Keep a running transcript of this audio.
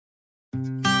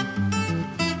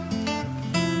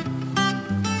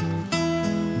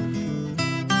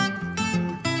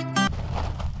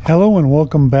Hello and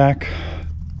welcome back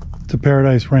to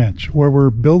Paradise Ranch, where we're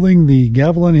building the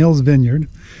Gavilan Hills Vineyard,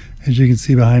 as you can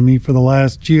see behind me, for the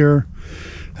last year.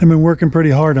 I've been working pretty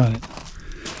hard on it.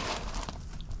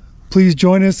 Please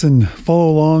join us and follow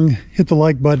along. Hit the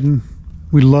like button.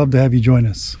 We'd love to have you join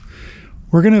us.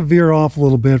 We're going to veer off a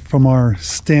little bit from our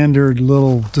standard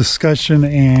little discussion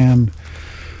and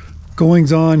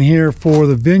goings on here for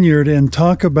the vineyard and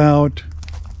talk about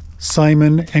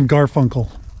Simon and Garfunkel,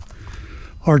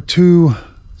 our two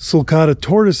Sulcata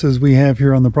Tortoises we have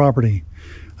here on the property.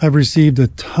 I've received a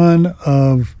ton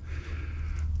of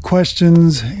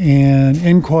questions and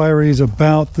inquiries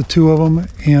about the two of them,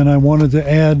 and I wanted to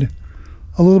add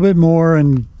a little bit more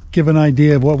and give an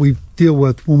idea of what we deal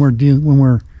with when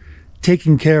we're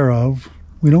taking care of.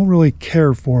 We don't really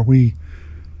care for. We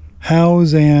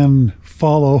house and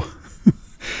follow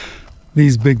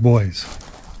these big boys.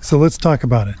 So let's talk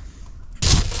about it.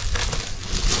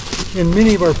 In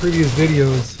many of our previous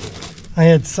videos, I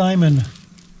had Simon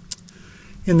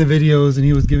in the videos and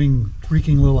he was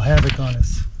wreaking a little havoc on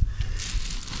us.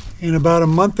 And about a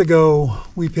month ago,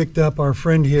 we picked up our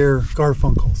friend here,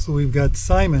 Garfunkel. So we've got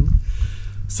Simon.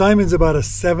 Simon's about a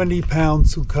 70-pound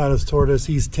Sulcata Tortoise.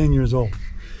 He's 10 years old.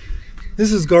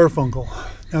 This is Garfunkel.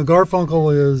 Now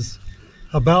Garfunkel is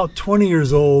about 20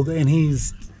 years old and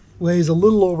weighs a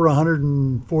little over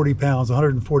 140 pounds,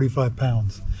 145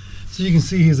 pounds. So you can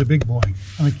see he's a big boy.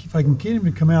 If I can get him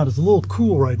to come out, it's a little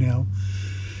cool right now.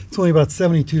 It's only about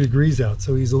 72 degrees out,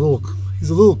 so he's a little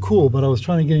cool, but I was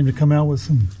trying to get him to come out with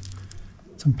some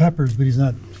peppers, but he's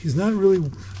not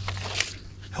really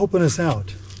helping us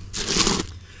out.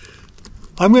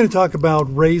 I'm going to talk about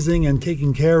raising and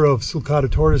taking care of Sulcata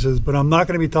tortoises, but I'm not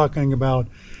going to be talking about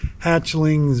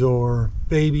hatchlings or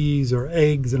babies or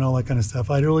eggs and all that kind of stuff.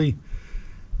 I really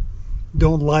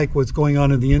don't like what's going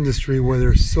on in the industry where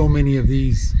there's so many of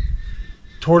these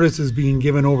tortoises being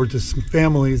given over to some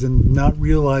families and not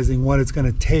realizing what it's going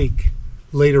to take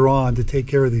later on to take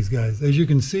care of these guys. As you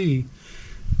can see,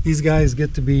 these guys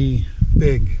get to be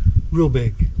big, real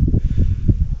big.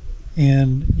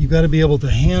 And you've got to be able to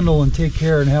handle and take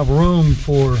care and have room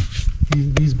for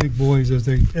these big boys as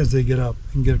they get up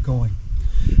and get going.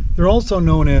 They're also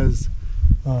known as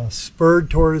spurred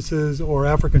tortoises or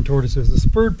African tortoises. The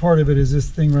spurred part of it is this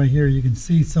thing right here. You can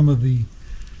see some of the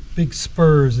big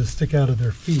spurs that stick out of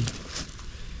their feet.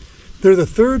 They're the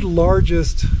third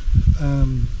largest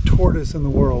tortoise in the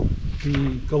world.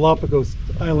 The Galapagos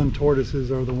Island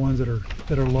tortoises are the ones that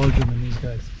are larger than these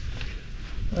guys.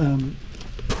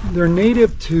 They're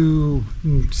native to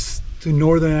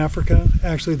northern Africa,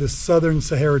 actually the southern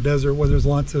Sahara Desert, where there's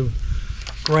lots of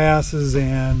grasses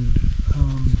and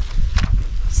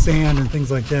sand and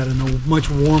things like that, and a much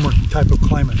warmer type of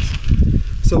climates.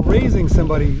 So raising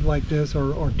somebody like this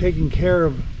or taking care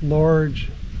of large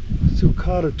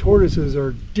Sulcata tortoises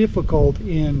are difficult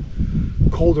in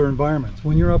colder environments.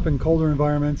 When you're up in colder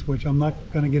environments, which I'm not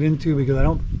going to get into because I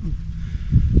don't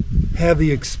have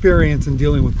the experience in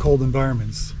dealing with cold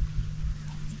environments,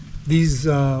 these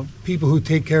people who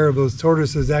take care of those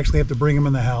tortoises actually have to bring them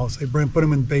in the house. They put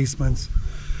them in basements,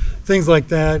 things like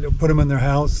that, put them in their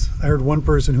house. I heard one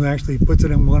person who actually puts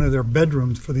it in one of their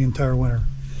bedrooms for the entire winter.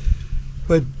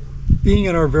 But being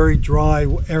in our very dry,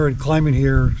 arid climate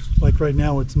here, like right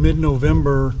now, it's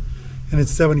mid-November and it's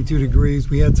 72 degrees.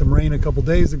 We had some rain a couple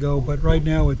days ago, but right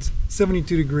now it's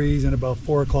 72 degrees and about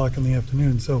 4 o'clock in the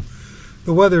afternoon. So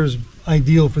the weather is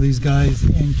ideal for these guys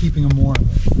and keeping them warm.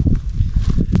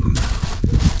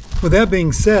 With that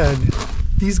being said,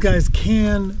 these guys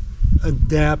can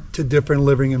adapt to different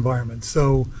living environments.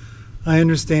 So I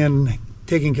understand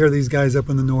taking care of these guys up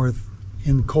in the north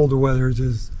in colder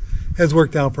weathers has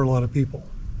worked out for a lot of people.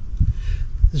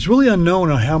 It's really unknown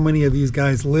on how many of these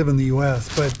guys live in the US,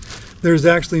 but there's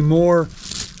actually more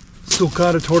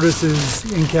Sulcata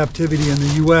tortoises in captivity in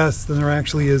the US than there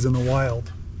actually is in the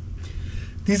wild.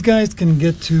 These guys can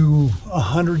get to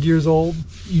 100 years old,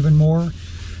 even more.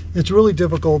 It's really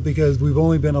difficult because we've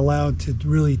only been allowed to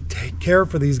really take care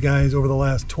for these guys over the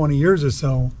last 20 years or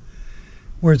so,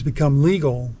 where it's become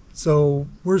legal. So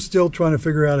we're still trying to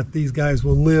figure out if these guys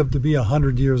will live to be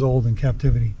 100 years old in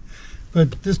captivity.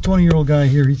 But this 20-year-old guy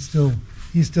here, he's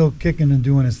still kicking and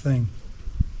doing his thing.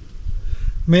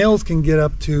 Males can get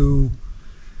up to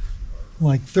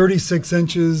like 36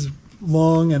 inches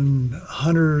long and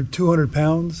 100, 200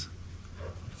 pounds.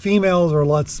 Females are a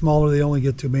lot smaller. They only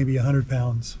get to maybe 100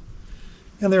 pounds.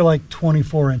 And they're like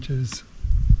 24 inches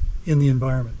in the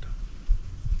environment.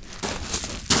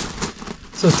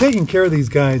 So taking care of these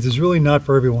guys is really not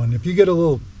for everyone. If you get a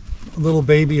little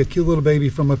baby, a cute little baby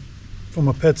from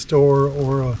a pet store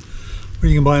or a or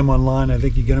you can buy them online. I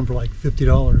think you get them for like $50,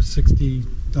 $60,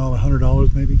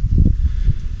 $100 maybe.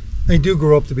 They do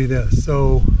grow up to be this.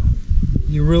 So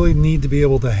you really need to be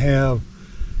able to have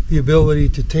the ability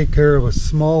to take care of a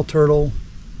small turtle,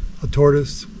 a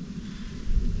tortoise.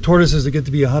 Tortoises that get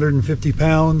to be 150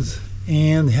 pounds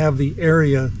and have the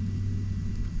area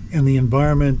and the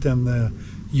environment and the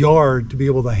yard to be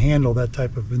able to handle that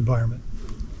type of environment.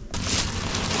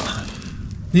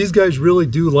 These guys really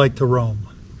do like to roam.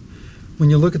 When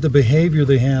you look at the behavior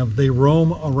they have, they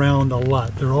roam around a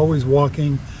lot. They're always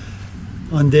walking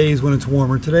on days when it's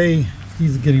warmer. Today,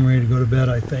 he's getting ready to go to bed,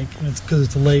 I think, and it's because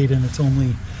it's late and it's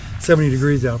only 70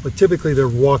 degrees out, but typically they're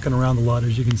walking around a lot,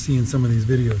 as you can see in some of these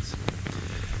videos.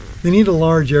 They need a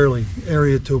large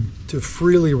area to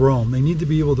freely roam. They need to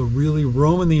be able to really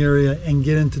roam in the area and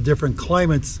get into different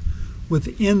climates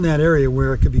within that area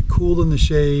where it could be cool in the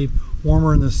shade,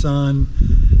 warmer in the sun,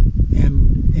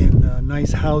 and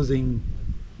nice housing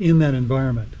in that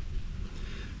environment.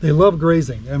 They love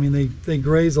grazing. I mean, they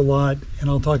graze a lot, and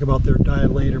I'll talk about their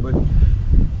diet later, but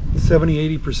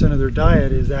 70–80% of their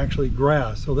diet is actually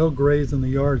grass. So they'll graze in the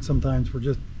yard sometimes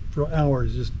for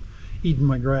hours, just eating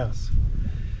my grass.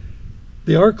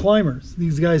 They are climbers.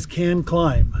 These guys can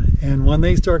climb, and when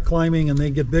they start climbing and they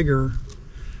get bigger,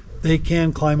 they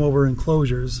can climb over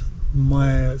enclosures.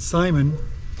 My Simon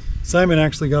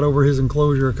actually got over his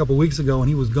enclosure a couple weeks ago, and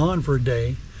he was gone for a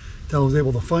day until I was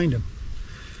able to find him.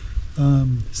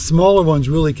 Smaller ones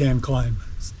really can climb.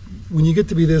 When you get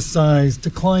to be this size, to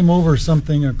climb over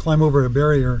something or climb over a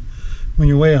barrier when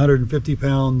you weigh 150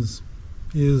 pounds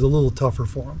is a little tougher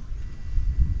for them.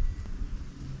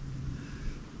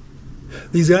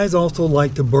 These guys also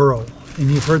like to burrow,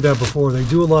 and you've heard that before. They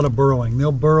do a lot of burrowing.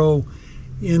 They'll burrow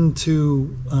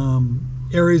into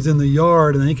areas in the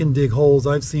yard, and they can dig holes.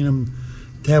 I've seen them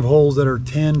have holes that are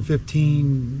 10,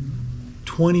 15,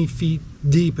 20 feet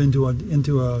deep into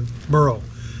a burrow.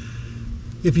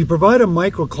 If you provide a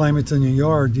microclimates in your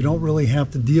yard, you don't really have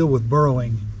to deal with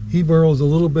burrowing. He burrows a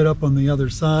little bit up on the other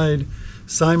side.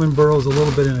 Simon burrows a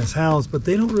little bit in his house, but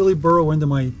they don't really burrow into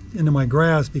my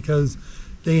grass because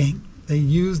they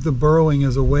use the burrowing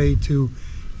as a way to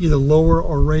either lower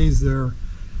or raise their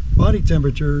body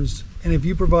temperatures. And if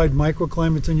you provide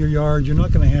microclimates in your yard, you're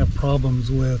not going to have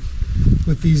problems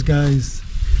with these guys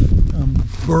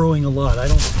burrowing a lot. I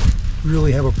don't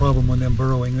really have a problem with them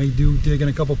burrowing. They do dig in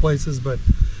a couple places, but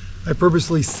I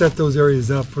purposely set those areas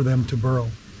up for them to burrow.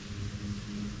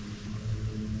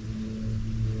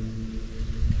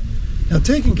 Now,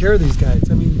 taking care of these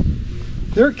guys, I mean,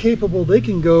 they're capable. They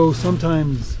can go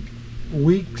sometimes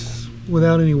weeks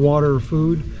without any water or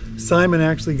food. Simon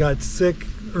actually got sick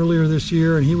earlier this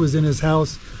year, and he was in his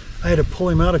house. I had to pull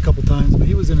him out a couple times, but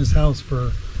he was in his house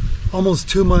for almost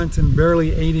 2 months and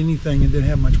barely ate anything and didn't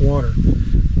have much water.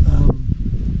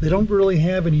 They don't really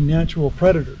have any natural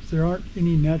predators. There aren't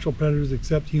any natural predators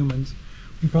except humans.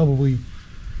 We probably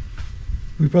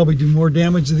do more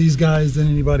damage to these guys than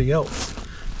anybody else.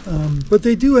 But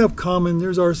they do have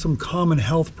some common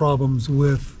health problems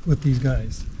with these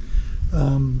guys.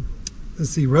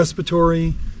 Let's see,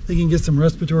 respiratory. They can get some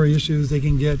respiratory issues. They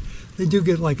do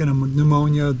get like a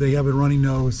pneumonia. They have a runny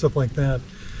nose, stuff like that.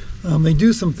 They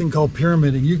do something called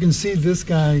pyramiding. You can see this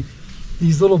guy,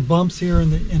 these little bumps here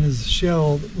in his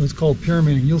shell was called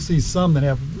pyramiding. You'll see some that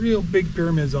have real big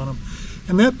pyramids on them,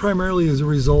 and that primarily is a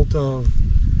result of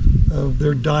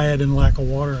their diet and lack of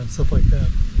water and stuff like that.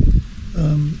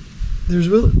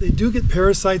 They do get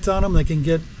parasites on them.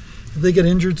 If they get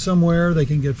injured somewhere, they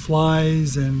can get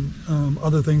flies and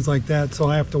other things like that. So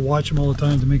I have to watch them all the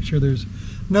time to make sure there's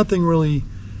nothing really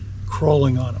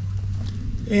crawling on them.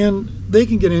 And they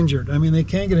can get injured. I mean, they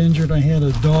can get injured. I had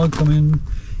a dog come in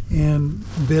and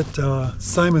bit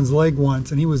Simon's leg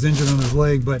once, and he was injured on his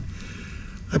leg. But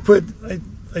I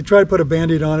tried to put a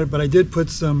Band-Aid on it, but I did put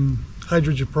some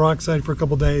hydrogen peroxide for a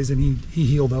couple days, and he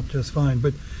healed up just fine.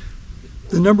 But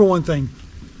the number one thing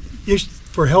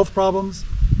for health problems,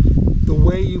 the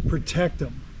way you protect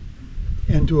them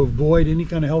and to avoid any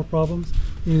kind of health problems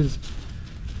is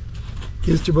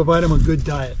to provide them a good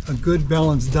diet, a good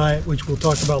balanced diet, which we'll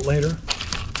talk about later.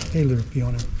 Hey, little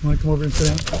Fiona, you want to come over and sit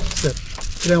down?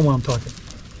 Sit down while I'm talking.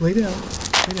 Lay down,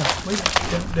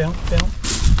 down.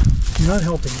 You're not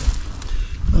helping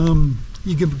them.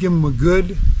 You can give them a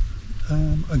good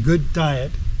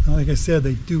diet. Like I said,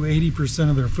 they do 80%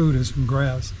 of their food is from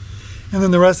grass. And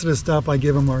then the rest of the stuff I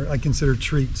give them I consider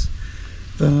treats.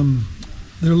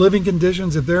 Their living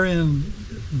conditions, if they're in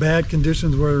bad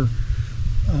conditions where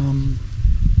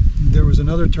there was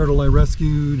another turtle I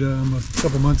rescued a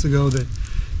couple months ago that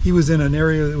he was in an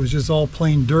area that was just all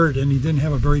plain dirt, and he didn't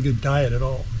have a very good diet at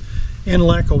all. and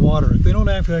lack of water. If they don't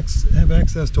have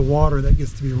access to water, that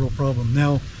gets to be a real problem.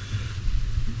 Now,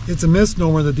 it's a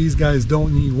misnomer that these guys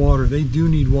don't need water. They do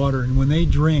need water, and when they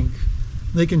drink,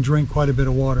 they can drink quite a bit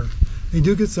of water. They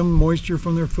do get some moisture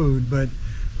from their food, but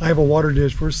I have a water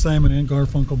dish for Simon and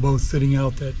Garfunkel both sitting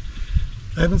out that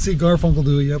I haven't seen Garfunkel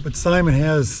do it yet, but Simon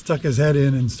has stuck his head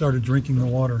in and started drinking the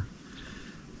water,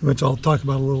 which I'll talk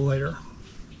about a little later.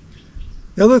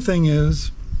 The other thing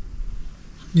is,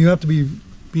 you have to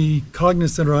be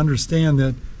cognizant or understand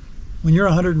that when you're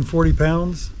 140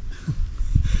 pounds,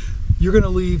 you're going to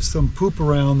leave some poop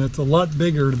around that's a lot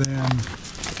bigger than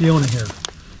Fiona here.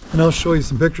 And I'll show you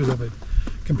some pictures of it.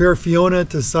 Compare Fiona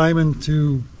to Simon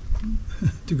to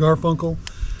Garfunkel.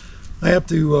 I have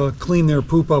to clean their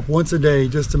poop up once a day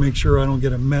just to make sure I don't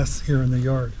get a mess here in the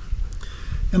yard.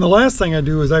 And the last thing I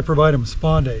do is I provide them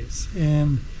spa days.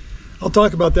 And I'll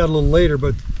talk about that a little later,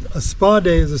 but a spa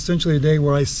day is essentially a day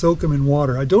where I soak them in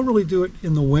water. I don't really do it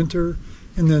in the winter,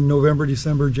 in the November,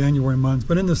 December, January months,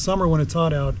 but in the summer when it's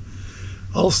hot out,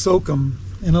 I'll soak them.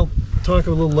 And I'll talk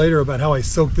a little later about how I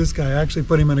soak this guy. I actually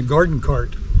put him in a garden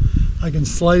cart. I can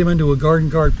slide him into a garden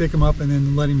cart, pick him up, and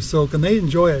then let him soak, and they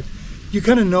enjoy it. You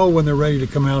kind of know when they're ready to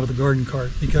come out of the garden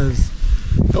cart because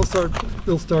they'll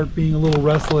start being a little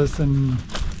restless and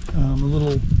a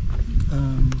little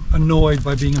annoyed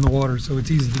by being in the water, so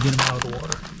it's easy to get them out of the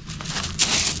water.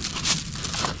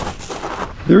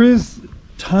 There is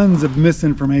tons of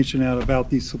misinformation out about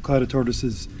these Sulcata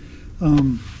tortoises.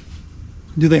 Do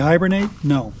they hibernate?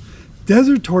 No.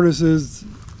 Desert tortoises,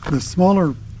 the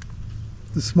smaller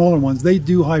ones, they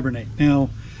do hibernate. Now,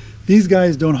 these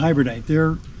guys don't hibernate.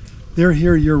 They're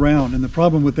here year-round, and the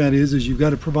problem with that is you've got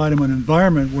to provide them an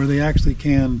environment where they actually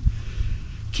can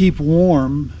keep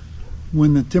warm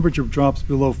when the temperature drops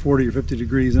below 40 or 50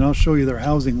 degrees, and I'll show you their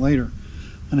housing later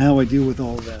and how I deal with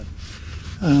all of that.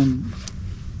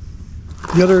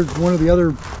 One of the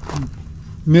other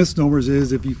misnomers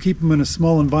is if you keep them in a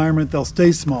small environment, they'll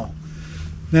stay small.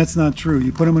 That's not true.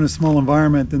 You put them in a small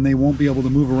environment, then they won't be able to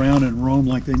move around and roam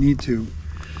like they need to.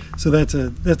 So that's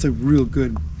a real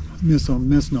good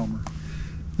misnomer.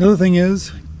 The other thing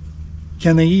is,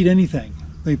 can they eat anything?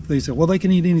 They say, well, they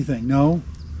can eat anything. No,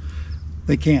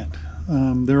 they can't.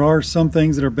 There are some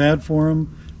things that are bad for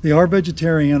them. They are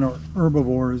vegetarian or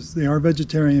herbivores. They are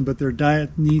vegetarian, but their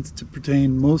diet needs to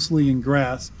pertain mostly in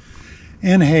grass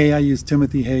and hay. I use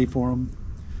Timothy hay for them.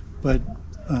 But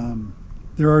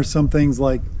there are some things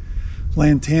like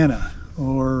lantana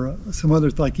or some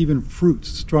others, like even fruits,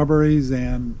 strawberries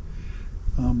and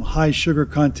high sugar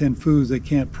content foods they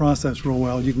can't process real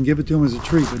well. You can give it to them as a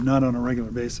treat, but not on a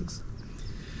regular basis.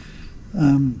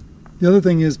 The other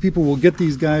thing is people will get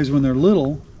these guys when they're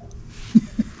little.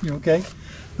 You okay?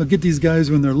 They'll get these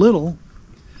guys when they're little,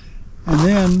 and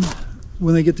then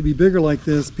when they get to be bigger like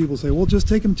this, people say, well, just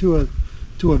take them to a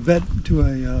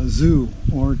zoo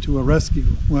or to a rescue.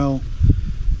 Well,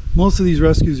 most of these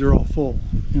rescues are all full,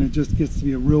 and it just gets to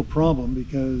be a real problem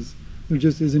because there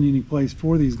just isn't any place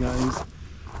for these guys.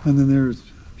 And then there's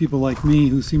people like me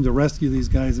who seem to rescue these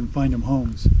guys and find them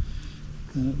homes.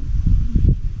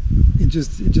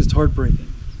 It's just heartbreaking.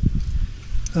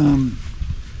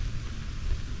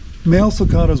 Male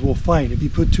sulcatas will fight.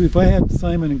 If I had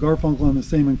Simon and Garfunkel in the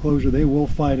same enclosure, they will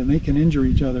fight, and they can injure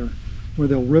each other, where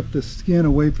they'll rip the skin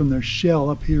away from their shell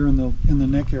up here in the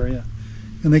neck area,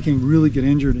 and they can really get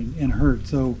injured and hurt.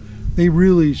 So they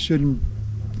really shouldn't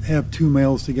have two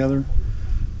males together,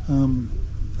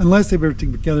 unless they were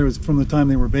together from the time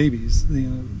they were babies.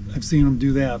 I've seen them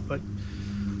do that, but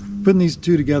putting these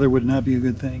two together would not be a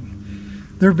good thing.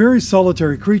 They're very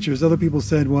solitary creatures. Other people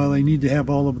said, well, they need to have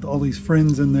all these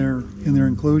friends in their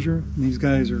enclosure. And these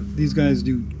guys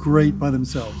do great by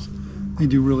themselves. They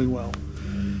do really well.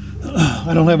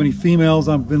 I don't have any females.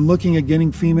 I've been looking at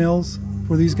getting females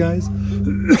for these guys.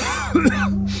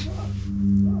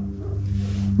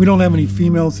 We don't have any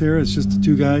females here. It's just the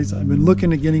two guys. I've been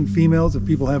looking at getting females. If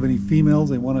people have any females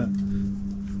they want to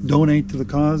donate to the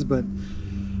cause, but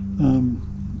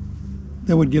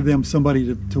that would give them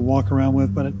somebody to walk around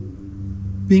with. But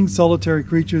being solitary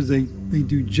creatures, they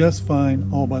do just fine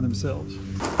all by themselves.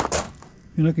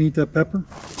 You're not gonna eat that pepper?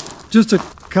 Just a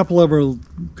couple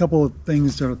of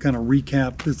things to kind of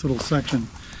recap this little section.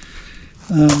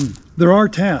 There are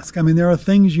tasks. I mean, there are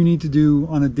things you need to do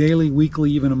on a daily,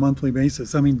 weekly, even a monthly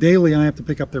basis. I mean, daily I have to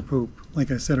pick up their poop,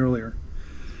 like I said earlier.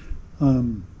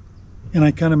 And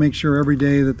I kind of make sure every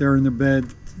day that they're in their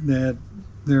bed that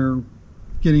they're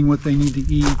getting what they need to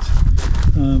eat,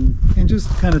 and just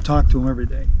kind of talk to them every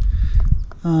day.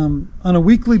 On a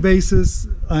weekly basis,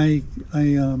 I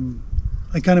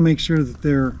I kind of make sure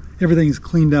that everything's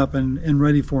cleaned up and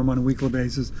ready for them on a weekly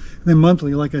basis. And then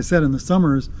monthly, like I said, in the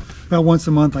summers, about once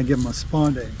a month I give them a spa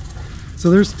day. So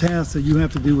there's tasks that you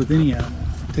have to do with any animal,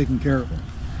 taking care of them.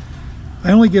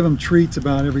 I only give them treats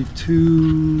about every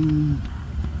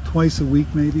twice a week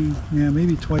maybe. Yeah,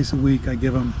 maybe twice a week I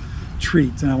give them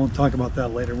treats, and I will talk about that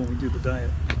later when we do the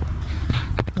diet.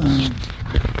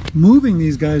 Moving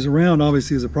these guys around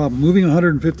obviously is a problem. Moving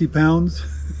 150 pounds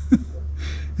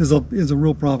is a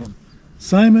real problem.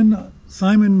 Simon,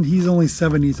 he's only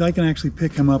 70, so I can actually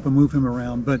pick him up and move him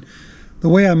around. But the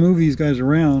way I move these guys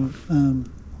around,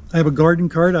 I have a garden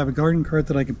cart. I have a garden cart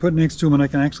that I can put next to him, and I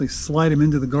can actually slide him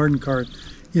into the garden cart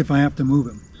if I have to move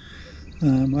him.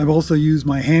 I've also used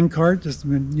my hand cart, just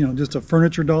a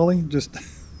furniture dolly. Just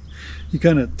you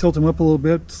kind of tilt him up a little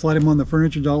bit, slide him on the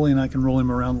furniture dolly, and I can roll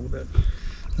him around a little bit.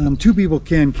 Two people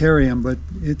can carry him, but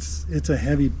it's a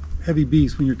heavy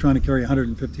beast when you're trying to carry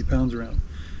 150 pounds around.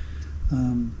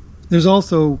 There's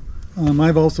also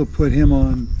I've also put him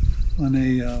on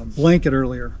a blanket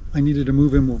earlier. I needed to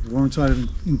move him from one side of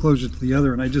the enclosure to the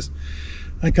other, and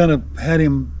I kind of had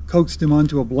him, coaxed him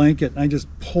onto a blanket, and I just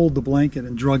pulled the blanket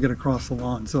and drug it across the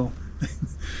lawn. So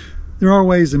there are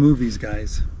ways to move these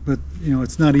guys, but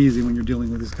it's not easy when you're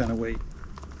dealing with this kind of weight.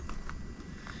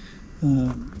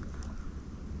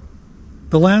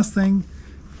 The last thing,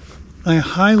 I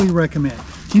highly recommend,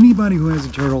 anybody who has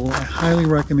a turtle, I highly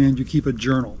recommend you keep a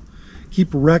journal. Keep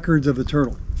records of the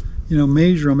turtle.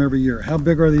 Measure them every year. How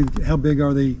big are they? How big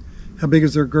are they? How big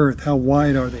is their girth? How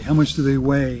wide are they? How much do they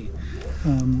weigh?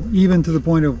 Even to the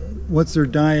point of what's their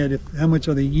diet? How much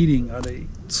are they eating? Are they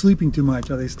sleeping too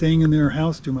much? Are they staying in their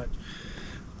house too much?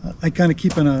 I kind of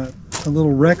keep a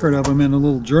little record of them in a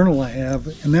little journal I have,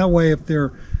 and that way if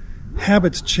their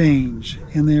habits change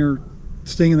and they're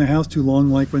staying in their house too long,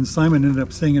 like when Simon ended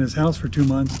up staying in his house for 2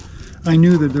 months, I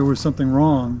knew that there was something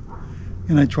wrong,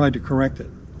 and I tried to correct it.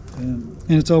 And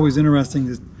it's always interesting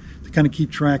to kind of keep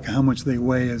track of how much they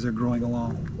weigh as they're growing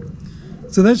along.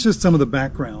 So that's just some of the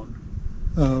background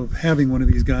of having one of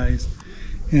these guys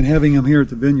and having him here at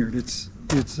the Vineyard. It's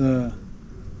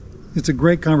a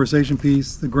great conversation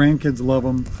piece. The grandkids love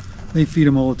him. They feed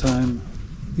him all the time.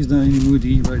 He's not in any mood to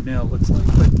eat right now, it looks like,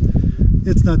 but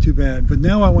it's not too bad. But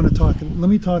now I want to let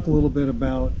me talk a little bit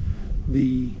about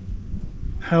the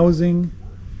housing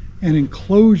and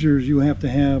enclosures you have to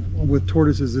have with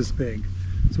tortoises this big.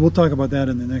 So we'll talk about that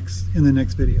in the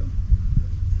next video.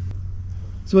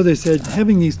 So as I said,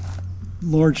 having these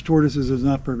large tortoises is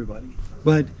not for everybody,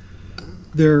 but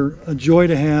they're a joy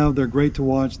to have. They're great to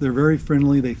watch. They're very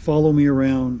friendly. They follow me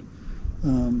around.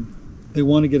 They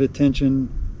want to get attention.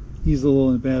 He's a little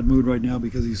in a bad mood right now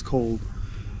because he's cold.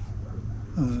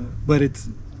 But it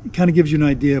kind of gives you an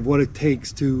idea of what it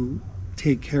takes to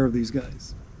take care of these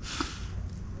guys.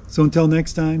 So until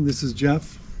next time, this is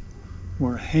Jeff.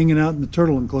 We're hanging out in the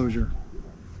turtle enclosure.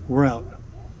 We're out.